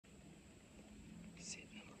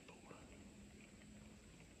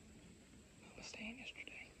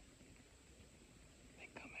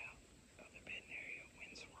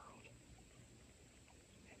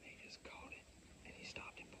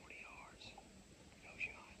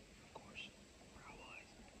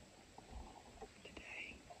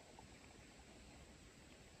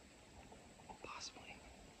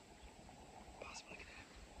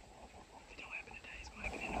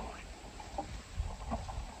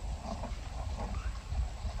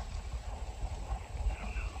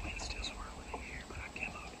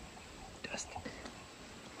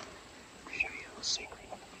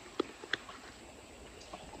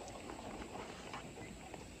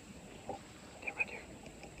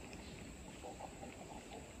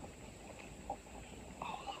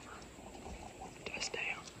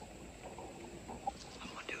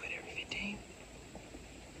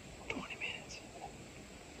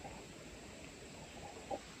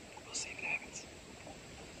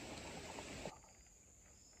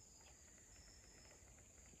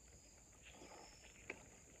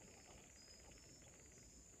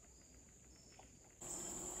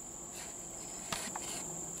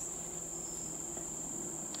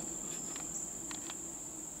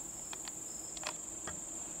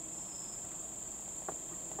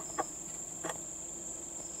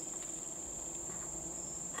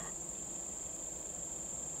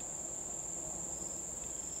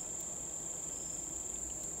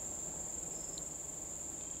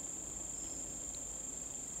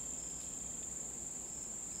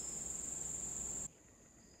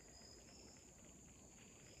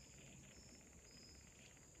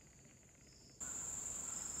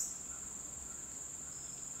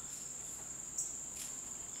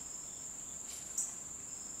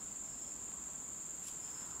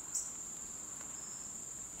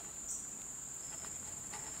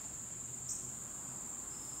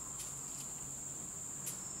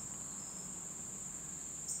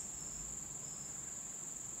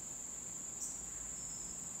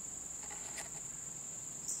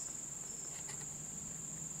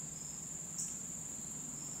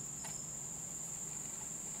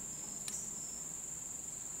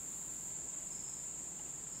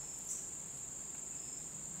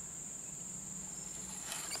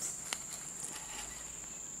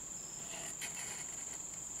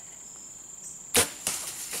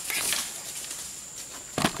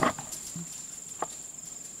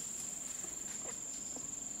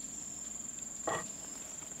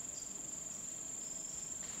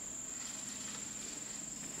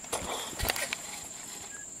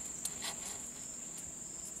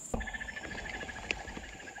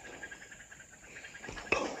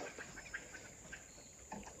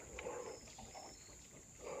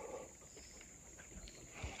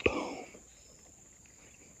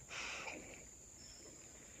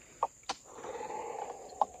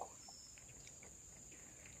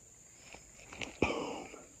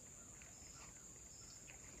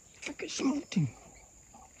freaking smoked him.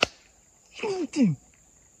 Smoked him.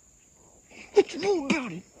 What you know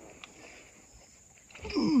about it?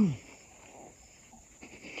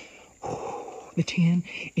 The 10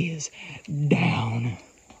 is down.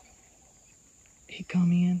 He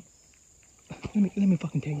come in. Let me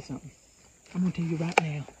fucking tell you something. I'm gonna tell you right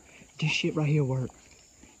now. This shit right here work.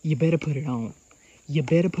 You better put it on. You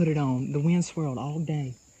better put it on. The wind swirled all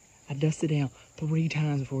day. I dusted down 3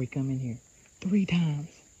 times before he come in here. 3 times.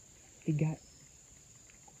 He got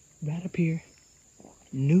right up here.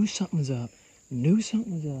 Knew something was up. Knew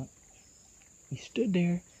something was up. He stood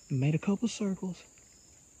there, made a couple circles.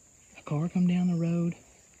 A car come down the road.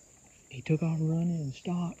 He took off running and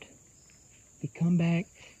stopped. He come back,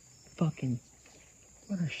 fucking,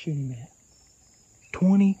 what did I shoot him at?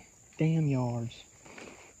 20 damn yards.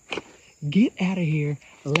 Get out of here,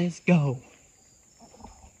 let's go.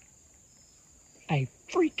 A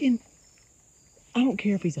freaking, I don't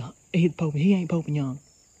care if he's Popin, he ain't Popin Young.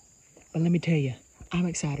 But let me tell you, I'm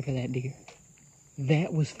excited for that deer.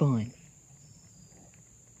 That was fun.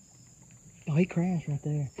 Oh, he crashed right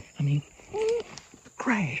there. I mean,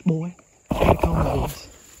 crash, boy.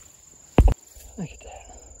 Look at that.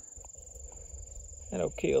 That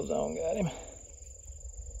old Killzone got him.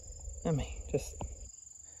 I mean, just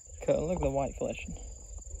cut. Look at the white fleshing.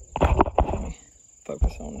 Let me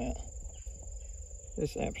focus on that.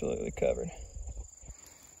 It's absolutely covered.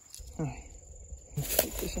 Alright, let's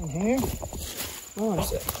keep this in here. 1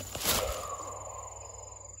 second.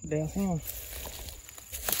 Death him.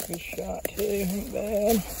 Good shot too, ain't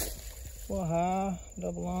bad. Well, high,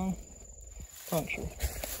 double long. Puncture,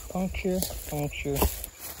 puncture, puncture,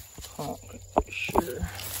 puncture.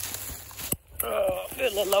 Oh,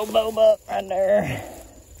 good little low bow buck right there.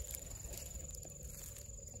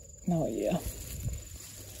 Oh yeah.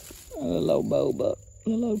 A little low bow buck, a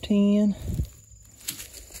little low 10.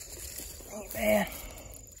 Ain't bad.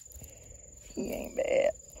 He ain't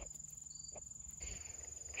bad.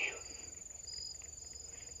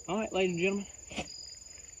 All right, ladies and gentlemen,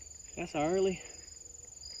 that's our early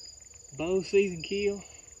bow season kill.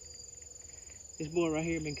 This boy right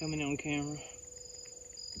here been coming on camera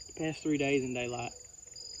the past 3 days in daylight.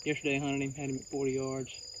 Yesterday I hunted him, had him at 40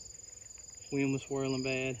 yards. Wind was swirling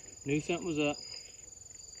bad. Knew something was up.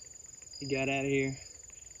 He got out of here.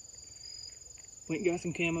 Went and got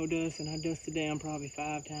some camo dust, and I dusted down probably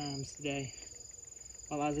 5 times today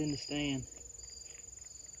while I was in the stand.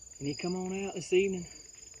 And he come on out this evening.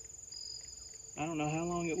 I don't know how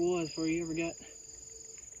long it was before he ever got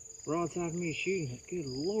broadside for me shooting it. Good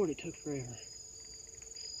Lord, it took forever.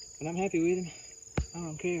 But I'm happy with him. I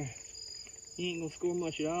don't care. He ain't gonna score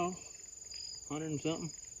much at all. 100 and something.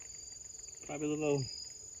 Probably a little old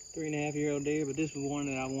 3.5-year-old deer, but this was one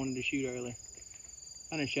that I wanted to shoot early.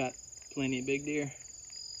 I done shot plenty of big deer.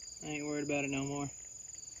 I ain't worried about it no more.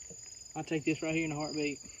 I'll take this right here in a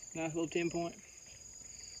heartbeat. Nice little 10-point.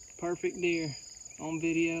 Perfect deer on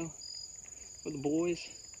video with the boys.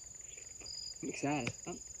 I'm excited.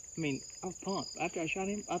 I was pumped. After I shot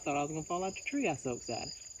him, I thought I was gonna fall out the tree. I was so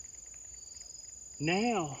excited.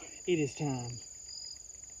 Now it is time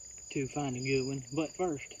to find a good one. But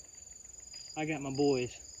first, I got my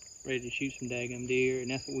boys ready to shoot some daggum deer,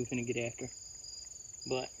 and that's what we finna get after.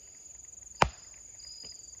 But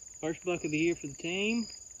first buck of the year for the team.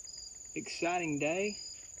 Exciting day.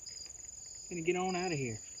 Gonna get on out of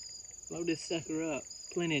here. Load this sucker up.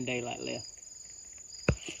 Plenty of daylight left.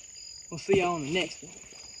 We'll see y'all on the next one.